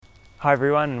Hi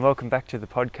everyone and welcome back to the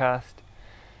podcast.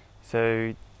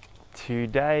 So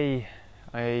today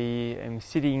I am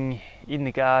sitting in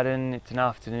the garden. It's an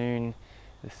afternoon,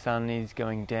 the sun is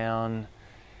going down,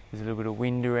 there's a little bit of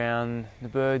wind around, the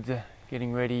birds are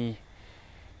getting ready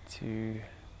to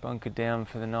bunker down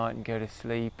for the night and go to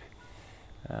sleep.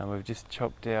 We've just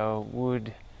chopped our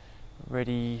wood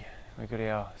ready, we've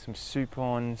got some soup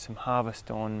on, some harvest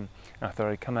on, and I thought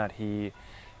I'd come out here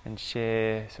and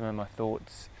share some of my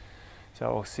thoughts. So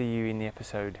I'll see you in the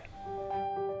episode.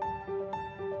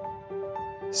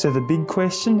 So the big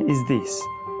question is this: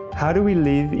 how do we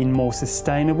live in more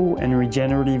sustainable and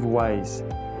regenerative ways?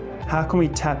 How can we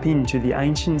tap into the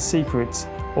ancient secrets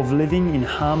of living in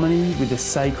harmony with the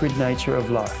sacred nature of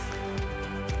life?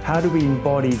 How do we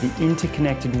embody the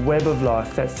interconnected web of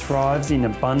life that thrives in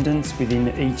abundance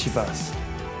within each of us?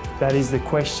 That is the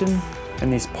question,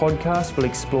 and this podcast will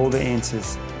explore the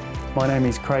answers. My name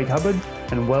is Craig Hubbard,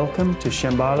 and welcome to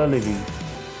Shambhala Living.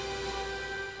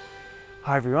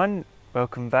 Hi everyone,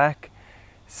 welcome back.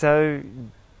 So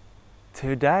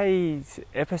today's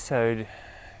episode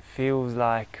feels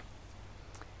like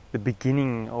the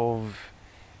beginning of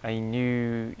a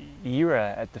new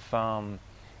era at the farm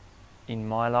in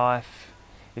my life.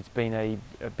 It's been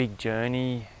a big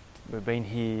journey. We've been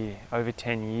here over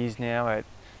 10 years now at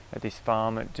this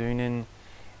farm at Doonan,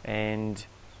 and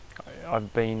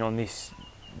I've been on this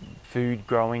food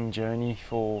growing journey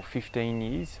for 15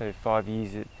 years, so 5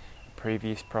 years at a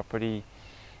previous property,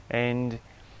 and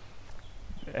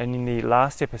in the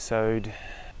last episode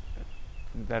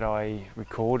that I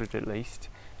recorded, at least,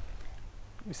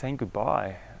 saying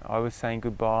goodbye. I was saying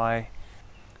goodbye,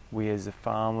 we as a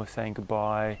farm were saying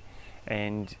goodbye,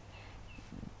 and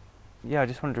I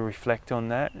just wanted to reflect on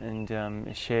that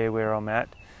and share where I'm at.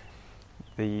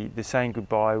 The saying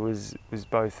goodbye was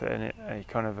both a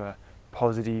kind of a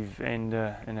positive and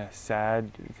a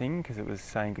sad thing, because it was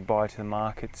saying goodbye to the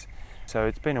markets. So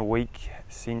it's been a week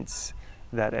since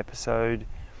that episode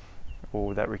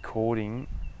or that recording,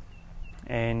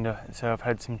 and so I've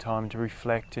had some time to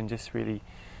reflect and just really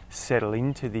settle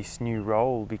into this new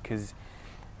role, because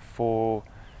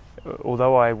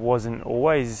although I wasn't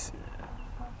always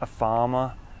a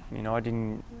farmer, I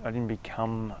didn't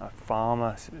become a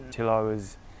farmer till I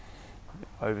was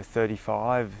over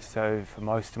 35. So for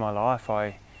most of my life,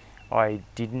 I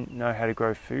didn't know how to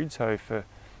grow food.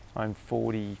 I'm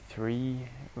 43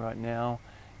 right now.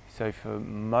 So for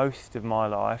most of my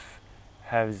life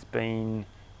has been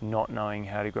not knowing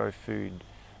how to grow food.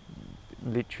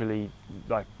 Literally,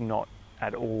 like, not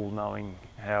at all knowing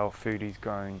how food is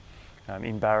grown.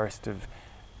 Embarrassed of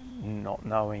not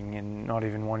knowing and not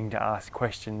even wanting to ask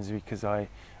questions, because I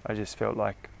just felt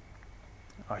like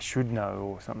I should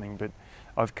know or something. But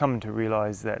I've come to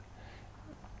realise that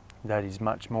is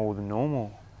much more than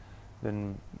normal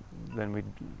than we'd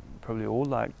probably all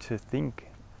like to think.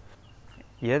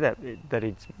 That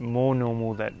it's more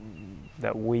normal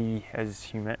that we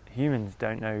as humans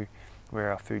don't know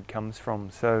where our food comes from.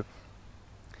 So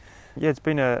it's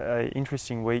been a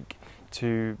interesting week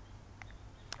to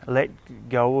let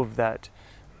go of that,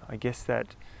 I guess,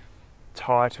 that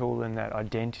title and that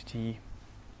identity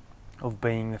of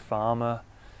being the farmer,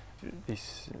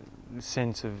 this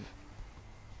sense of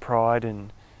pride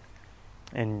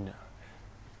and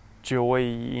joy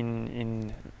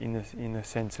in the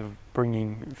sense of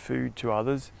bringing food to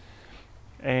others.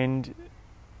 And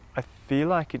I feel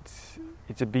like it's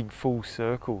a big full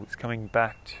circle. It's coming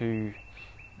back to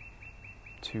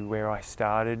where I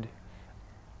started,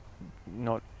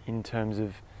 not in terms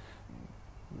of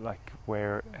I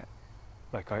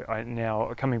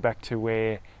now coming back to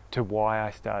why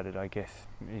I started, I guess,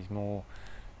 is more,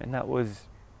 and that was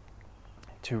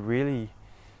to really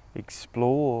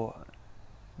explore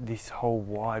this whole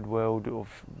wide world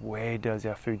of where does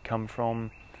our food come from.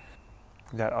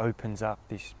 That opens up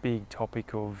this big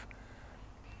topic of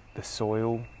the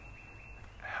soil.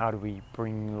 How do we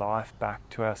bring life back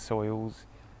to our soils,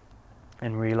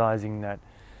 and realizing that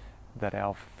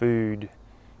our food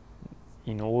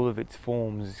in all of its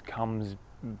forms comes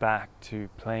back to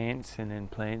plants, and then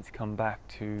plants come back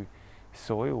to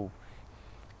soil,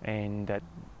 and that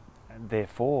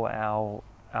therefore our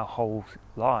whole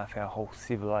life, our whole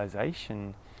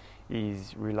civilization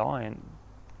is reliant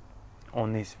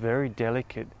on this very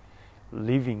delicate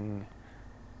living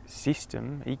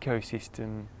system,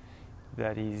 ecosystem,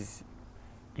 that is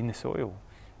in the soil,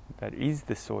 that is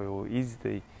the soil, is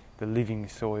the living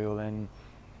soil. And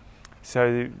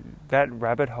so that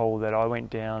rabbit hole that I went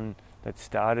down, that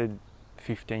started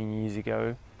 15 years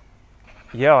ago,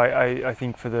 I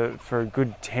think for a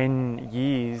good 10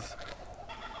 years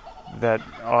that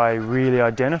I really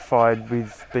identified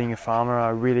with being a farmer. I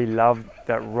really loved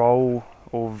that role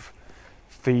of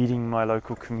feeding my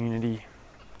local community,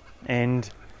 and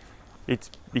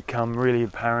it's become really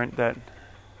apparent that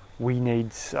we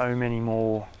need so many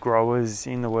more growers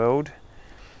in the world.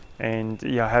 And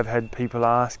I have had people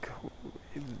ask,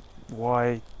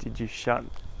 why did you shut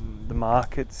the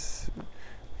markets,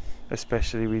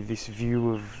 especially with this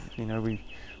view of,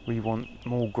 we want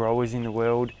more growers in the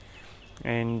world.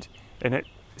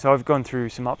 So I've gone through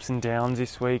some ups and downs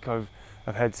this week. I've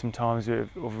had some times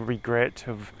of regret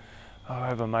of,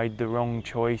 have I made the wrong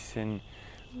choice, and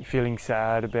feeling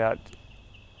sad about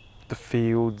the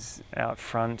fields out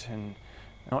front and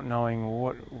not knowing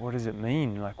what does it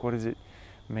mean? Like, what does it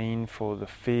mean for the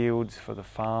fields, for the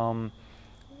farm,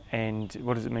 and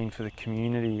what does it mean for the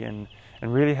community? And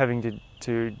really having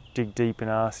to dig deep and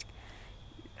ask,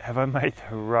 have I made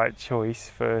the right choice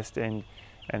first, and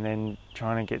then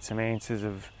trying to get some answers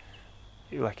of,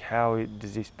 like, how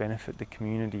does this benefit the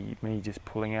community, me just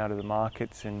pulling out of the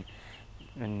markets and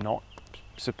not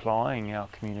supplying our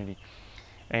community.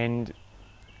 And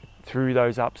through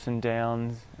those ups and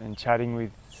downs, and chatting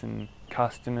with some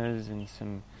customers and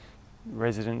some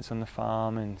residents on the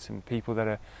farm and some people that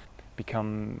have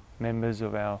become members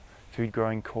of our food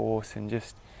growing course, and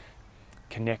just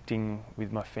connecting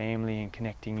with my family and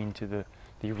connecting into the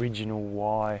original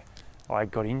why I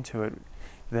got into it,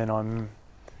 then I'm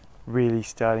really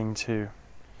starting to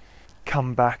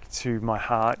come back to my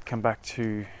heart, come back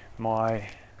to my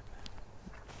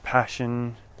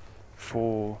passion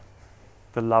for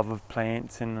the love of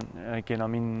plants. And again,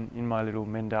 I'm in my little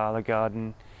mandala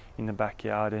garden in the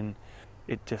backyard, and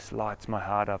it just lights my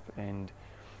heart up. And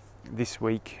this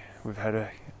week we've had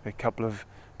a couple of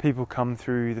people come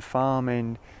through the farm,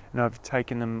 and I've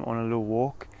taken them on a little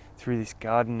walk through this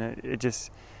garden. It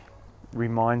just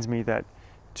reminds me that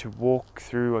to walk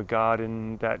through a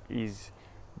garden that is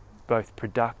both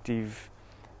productive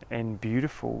and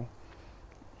beautiful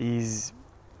is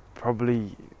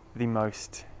probably the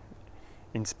most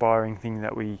inspiring thing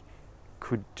that we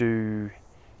could do,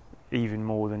 even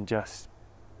more than just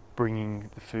bringing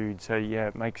the food. So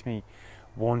it makes me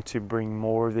want to bring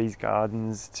more of these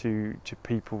gardens to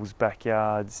people's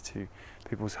backyards, to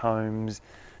people's homes,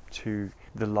 to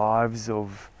the lives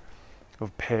of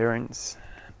parents.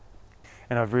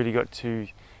 And I've really got to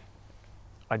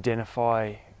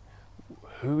identify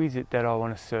who is it that I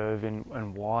want to serve,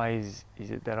 and why is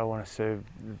it that I want to serve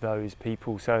those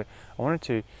people. So I wanted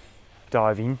to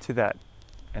dive into that,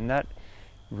 and that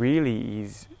really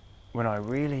is when I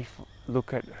really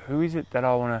look at who is it that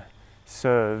I want to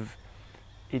serve.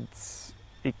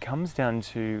 It comes down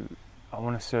to, I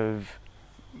want to serve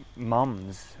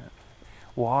mums.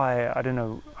 Why? I don't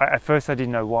know. At first I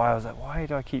didn't know why. I was like, why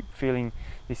do I keep feeling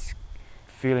this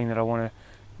feeling that I want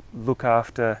to look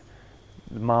after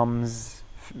the mums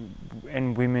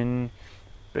and women,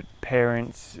 but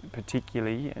parents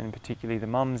particularly, and particularly the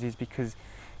mums, is because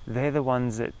they're the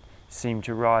ones that seem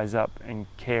to rise up and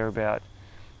care about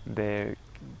their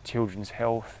children's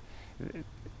health,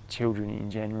 children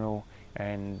in general,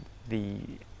 and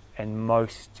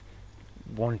most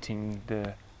wanting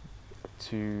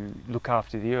to look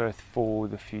after the earth for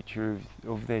the future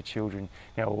of their children.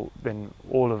 Now, then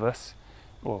all of us,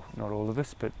 well, not all of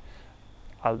us, but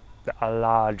a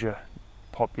larger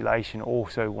population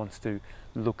also wants to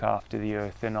look after the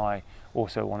earth, and I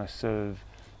also want to serve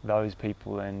those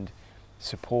people and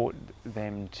support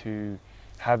them to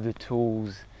have the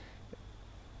tools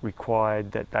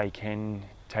required that they can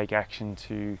take action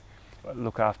to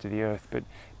look after the earth. But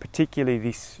particularly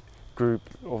this group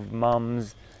of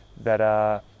mums that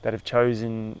have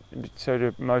chosen, sort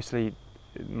of mostly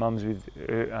mums with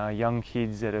young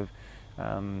kids that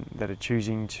are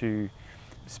choosing to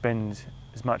spend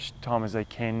as much time as they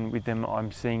can with them.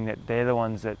 I'm seeing that they're the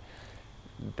ones that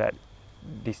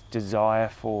this desire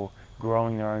for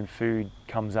growing their own food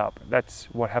comes up. That's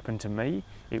what happened to me.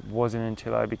 It wasn't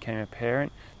until I became a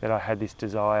parent that I had this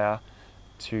desire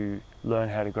to learn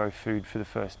how to grow food for the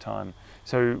first time.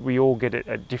 So we all get it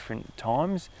at different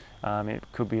times. It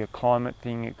could be a climate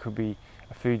thing, it could be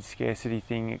a food scarcity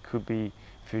thing, it could be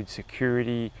food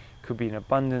security, it could be an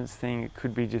abundance thing, it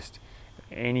could be just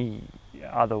any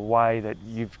other way that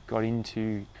you've got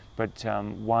into. But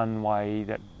one way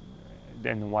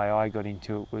and the way I got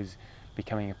into it was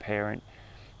becoming a parent.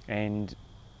 And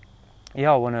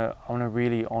I want to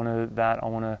really honour that. I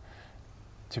want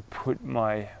to put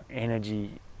my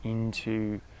energy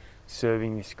into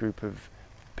serving this group of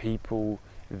people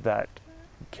that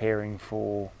caring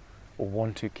for or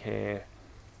want to care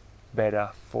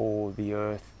better for the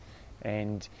earth,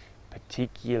 and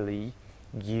particularly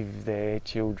give their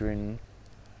children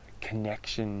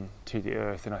connection to the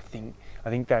earth. And I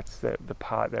think that's the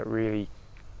part that really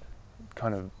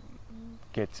kind of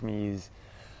gets me, is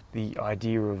the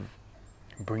idea of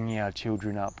bringing our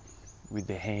children up with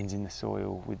their hands in the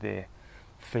soil, with their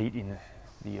feet in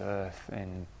the earth,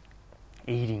 and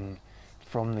eating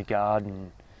from the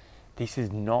garden. This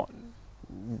is not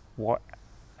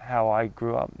how I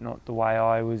grew up, not the way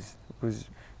I was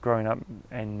growing up,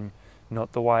 and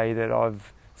not the way that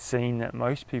I've seen that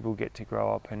most people get to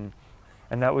grow up, and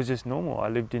that was just normal. I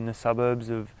lived in the suburbs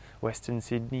of Western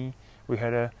Sydney. We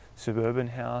had a suburban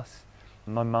house.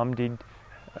 My mum did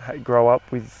grow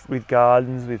up with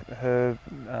gardens with her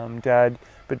dad,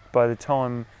 but by the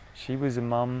time she was a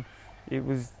mum, it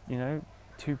was,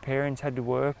 two parents had to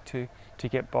work to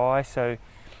get by. So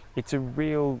it's a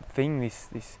real thing,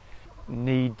 this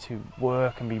need to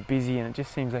work and be busy, and it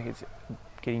just seems like it's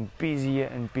getting busier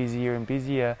and busier and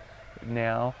busier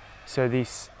now. So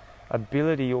this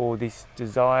ability or this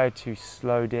desire to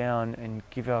slow down and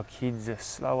give our kids a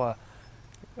slower,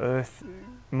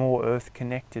 more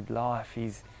earth-connected life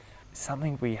is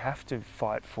something we have to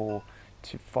fight for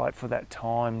that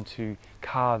time, to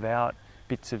carve out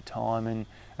bits of time, and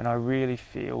I really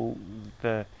feel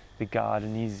the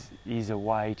garden is a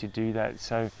way to do that.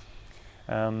 So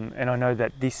and I know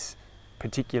that this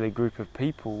particular group of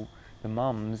people, the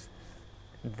mums,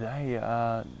 they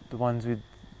are the ones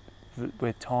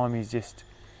where time is just,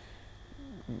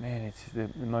 man, it's the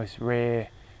most rare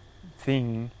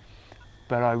thing.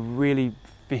 But I really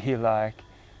feel like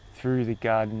through the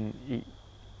garden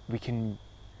we can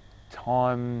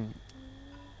time.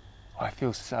 I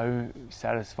feel so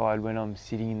satisfied when I'm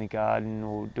sitting in the garden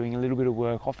or doing a little bit of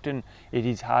work. Often it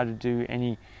is hard to do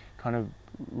any kind of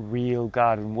real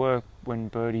garden work when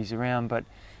Birdie's around, but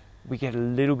we get a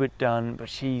little bit done. But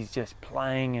she's just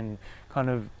playing and kind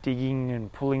of digging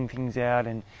and pulling things out,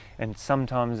 and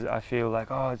sometimes I feel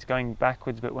like, oh, it's going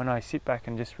backwards. But when I sit back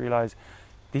and just realise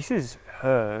this is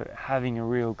her having a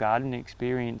real garden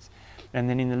experience, and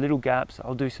then in the little gaps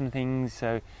I'll do some things.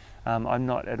 So I'm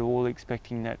not at all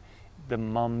expecting that the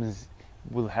mums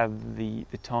will have the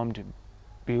time to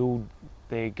build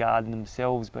their garden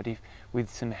themselves, but if with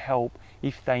some help,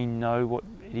 if they know what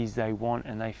it is they want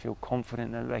and they feel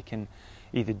confident that they can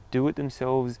either do it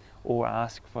themselves or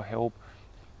ask for help,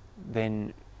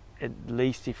 then at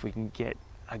least if we can get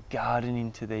a garden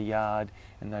into their yard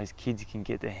and those kids can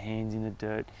get their hands in the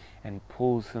dirt and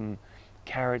pull some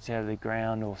carrots out of the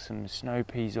ground, or some snow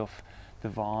peas off the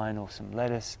vine, or some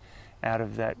lettuce out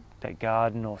of that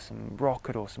garden, or some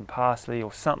rocket or some parsley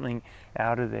or something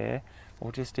out of there,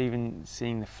 or just even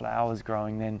seeing the flowers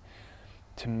growing, then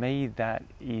to me that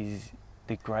is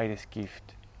the greatest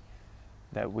gift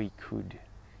that we could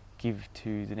give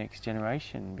to the next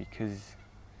generation, because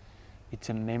it's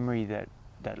a memory that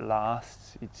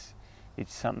lasts.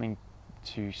 It's something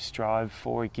to strive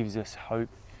for. It gives us hope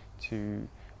to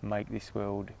make this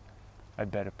world a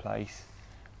better place.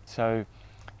 So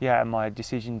yeah, my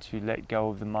decision to let go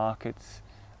of the markets,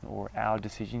 or our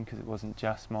decision, because it wasn't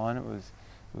just mine, it was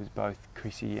both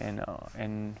Chrissy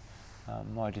and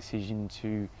my decision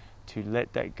to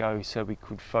let that go, so we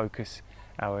could focus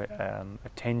our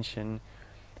attention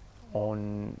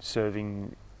on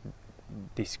serving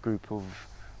this group of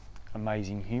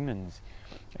amazing humans.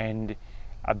 And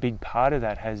a big part of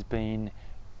that has been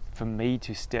for me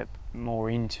to step more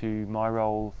into my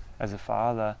role as a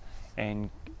father, and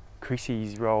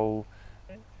Chrissy's role.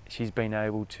 She's been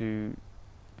able to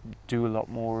do a lot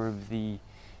more of the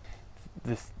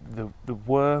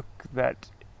work that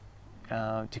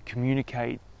to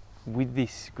communicate with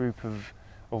this group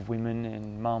of women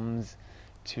and mums,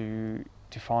 to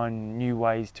find new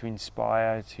ways to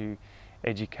inspire, to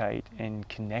educate and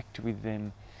connect with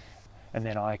them. And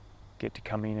then I get to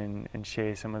come in and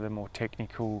share some of the more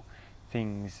technical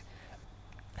things.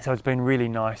 So it's been really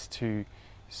nice to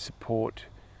support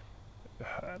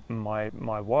my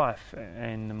wife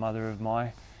and the mother of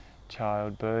my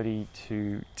child, Birdie,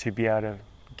 to be able to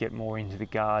get more into the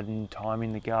garden, time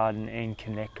in the garden, and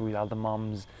connect with other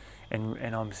mums.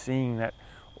 And I'm seeing that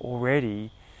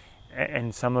already,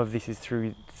 and some of this is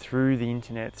through the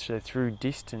internet, so through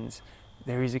distance,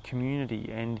 there is a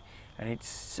community, and it's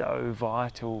so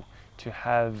vital to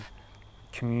have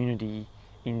community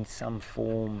in some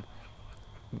form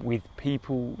with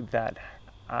people that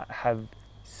have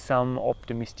some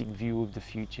optimistic view of the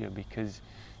future, because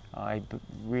I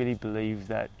really believe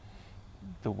that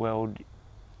the world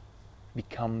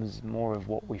becomes more of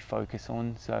what we focus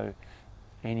on. So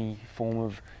any form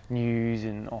of news,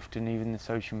 and often even the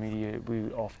social media,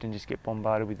 we often just get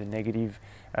bombarded with the negative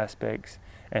aspects,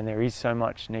 and there is so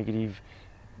much negative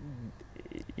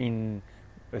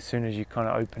as soon as you kind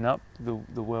of open up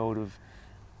the world of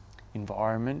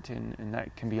environment, and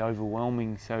that can be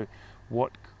overwhelming. So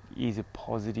what is a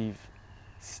positive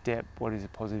step, what is a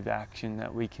positive action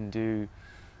that we can do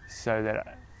so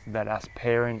that us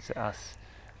parents,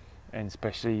 and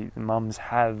especially the mums,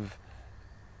 have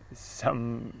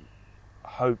some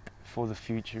hope for the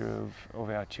future of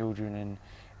our children,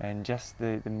 and just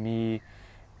the mere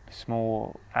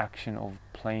small action of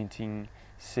planting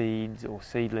seeds or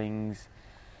seedlings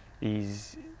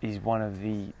is one of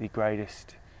the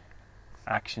greatest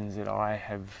actions that I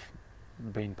have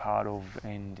been part of,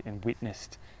 and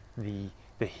witnessed the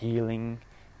healing,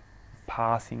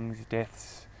 passings,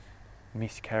 deaths,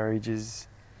 miscarriages,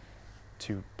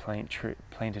 to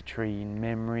plant a tree in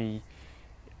memory,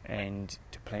 and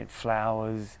to plant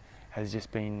flowers has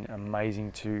just been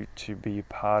amazing to be a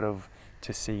part of,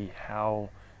 to see how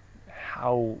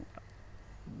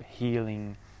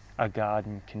healing a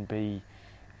garden can be,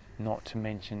 not to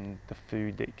mention the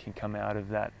food that can come out of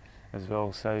that as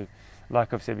well. So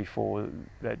like I've said before,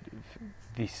 that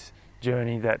this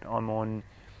journey that I'm on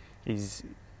is,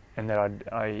 and that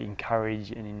I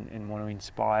encourage and want to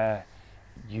inspire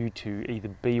you to either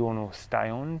be on or stay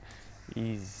on,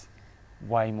 is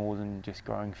way more than just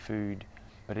growing food.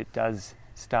 But it does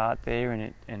start there,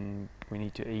 and we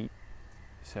need to eat,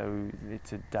 so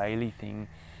it's a daily thing.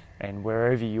 And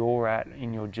wherever you're at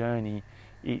in your journey,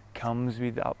 it comes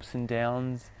with ups and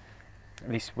downs.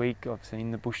 This week I've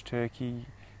seen the bush turkey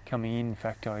coming in. In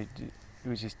fact, I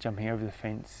was just jumping over the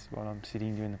fence while I'm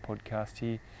sitting doing the podcast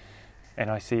here, and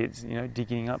I see it's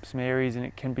digging up some areas, and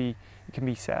it can be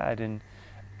sad. And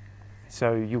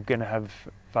so you're going to have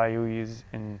failures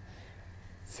and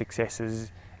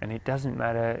successes, and it doesn't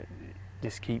matter.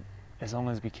 Just as long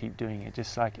as we keep doing it,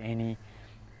 just like any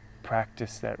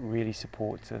practice that really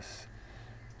supports us,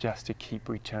 just to keep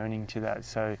returning to that.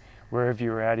 So wherever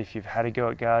you're at, if you've had a go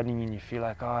at gardening and you feel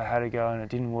like, I had a go and it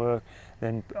didn't work,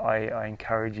 then I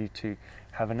encourage you to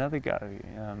have another go,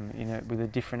 with a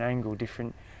different angle,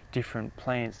 different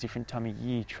plants, different time of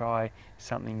year. Try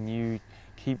something new,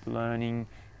 keep learning,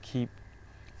 keep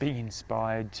being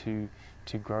inspired to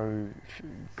grow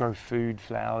food,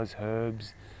 flowers,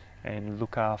 herbs, and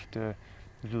look after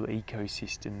little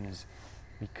ecosystems,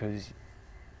 because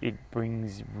it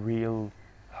brings real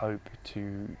hope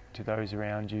to those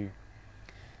around you.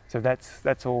 So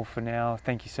that's all for now.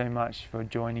 Thank you so much for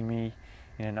joining me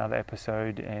in another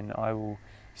episode, and I will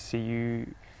see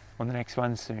you on the next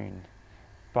one soon.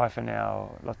 Bye for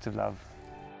now. Lots of love.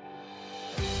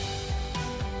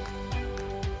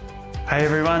 Hey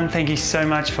everyone, thank you so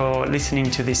much for listening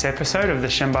to this episode of the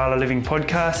Shambhala Living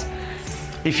Podcast.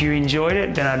 If you enjoyed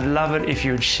it, then I'd love it if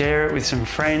you would share it with some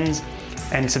friends,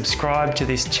 and subscribe to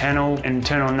this channel and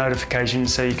turn on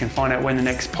notifications so you can find out when the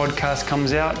next podcast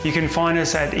comes out. You can find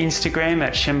us at Instagram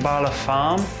at Shambhala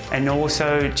Farm, and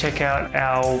also check out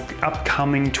our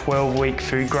upcoming 12-week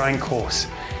food growing course.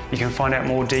 You can find out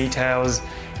more details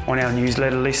on our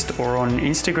newsletter list or on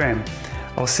Instagram.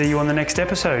 I'll see you on the next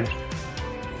episode.